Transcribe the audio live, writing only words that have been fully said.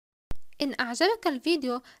إن أعجبك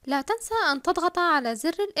الفيديو لا تنسى أن تضغط على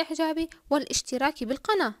زر الإعجاب والاشتراك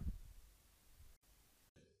بالقناة.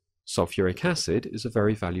 Sulfuric acid is a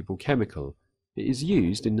very valuable chemical. It is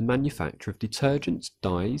used in the manufacture of detergents,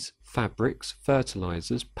 dyes, fabrics,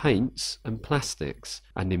 fertilizers, paints and plastics,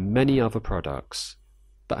 and in many other products.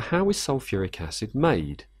 But how is sulfuric acid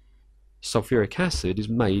made? Sulfuric acid is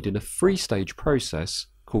made in a three-stage process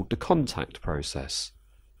called the contact process.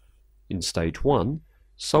 In stage 1,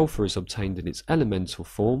 sulfur is obtained in its elemental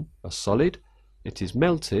form, a solid, it is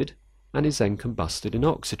melted and is then combusted in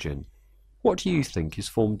oxygen. What do you think is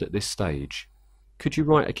formed at this stage? Could you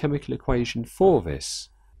write a chemical equation for this?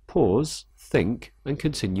 Pause, think and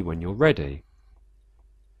continue when you're ready.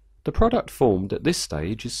 The product formed at this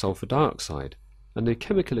stage is sulfur dioxide, and the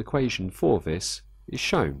chemical equation for this is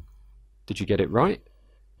shown. Did you get it right?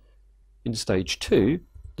 In stage 2,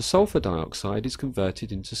 the sulfur dioxide is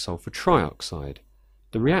converted into sulfur trioxide.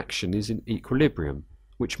 The reaction is in equilibrium,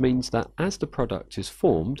 which means that as the product is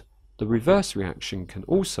formed, the reverse reaction can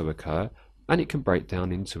also occur and it can break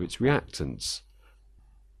down into its reactants.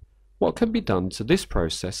 What can be done to this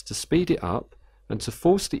process to speed it up and to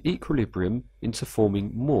force the equilibrium into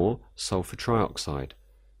forming more sulfur trioxide?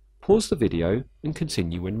 Pause the video and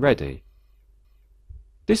continue when ready.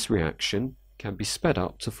 This reaction can be sped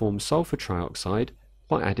up to form sulfur trioxide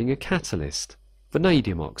by adding a catalyst,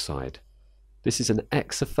 vanadium oxide. This is an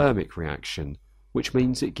exothermic reaction, which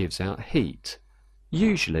means it gives out heat.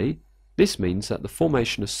 Usually, this means that the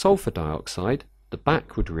formation of sulfur dioxide, the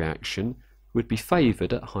backward reaction, would be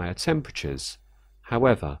favoured at higher temperatures.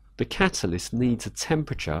 However, the catalyst needs a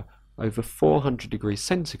temperature over 400 degrees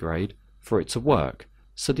centigrade for it to work,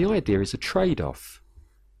 so the idea is a trade-off.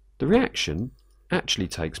 The reaction actually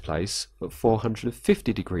takes place at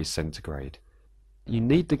 450 degrees centigrade. You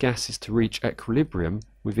need the gases to reach equilibrium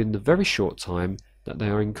within the very short time that they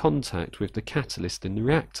are in contact with the catalyst in the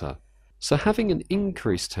reactor. So having an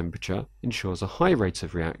increased temperature ensures a high rate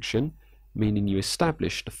of reaction, meaning you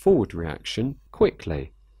establish the forward reaction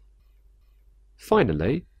quickly.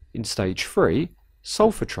 Finally, in stage 3,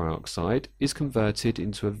 sulfur trioxide is converted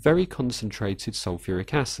into a very concentrated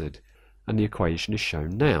sulfuric acid, and the equation is shown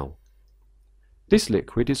now. This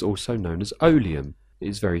liquid is also known as oleum. It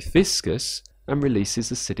is very viscous and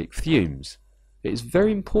releases acidic fumes. It is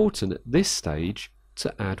very important at this stage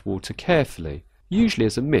to add water carefully, usually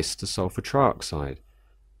as a mist to sulfur trioxide.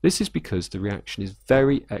 This is because the reaction is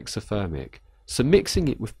very exothermic, so mixing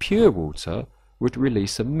it with pure water would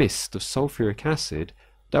release a mist of sulfuric acid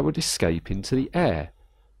that would escape into the air.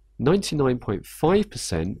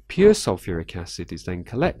 99.5% pure sulfuric acid is then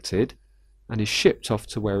collected and is shipped off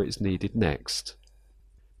to where it is needed next.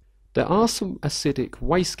 There are some acidic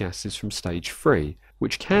waste gases from stage 3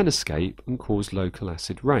 which can escape and cause local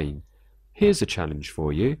acid rain. Here's a challenge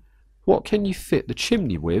for you. What can you fit the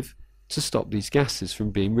chimney with to stop these gases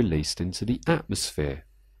from being released into the atmosphere?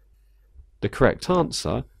 The correct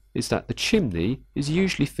answer is that the chimney is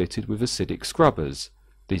usually fitted with acidic scrubbers.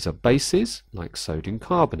 These are bases like sodium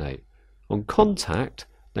carbonate. On contact,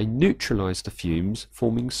 they neutralise the fumes,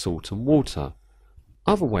 forming salt and water.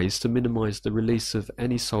 Other ways to minimise the release of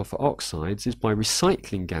any sulfur oxides is by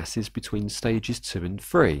recycling gases between stages 2 and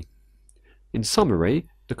 3. In summary,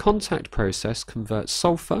 the contact process converts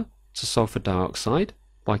sulfur to sulfur dioxide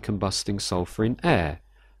by combusting sulfur in air.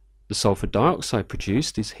 The sulfur dioxide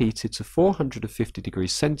produced is heated to 450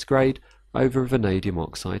 degrees centigrade over a vanadium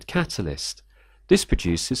oxide catalyst. This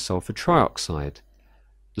produces sulfur trioxide.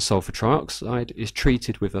 The sulfur trioxide is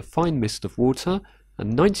treated with a fine mist of water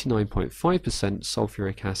and 99.5%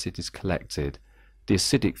 sulfuric acid is collected. The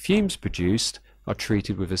acidic fumes produced are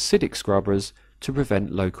treated with acidic scrubbers to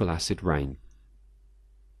prevent local acid rain.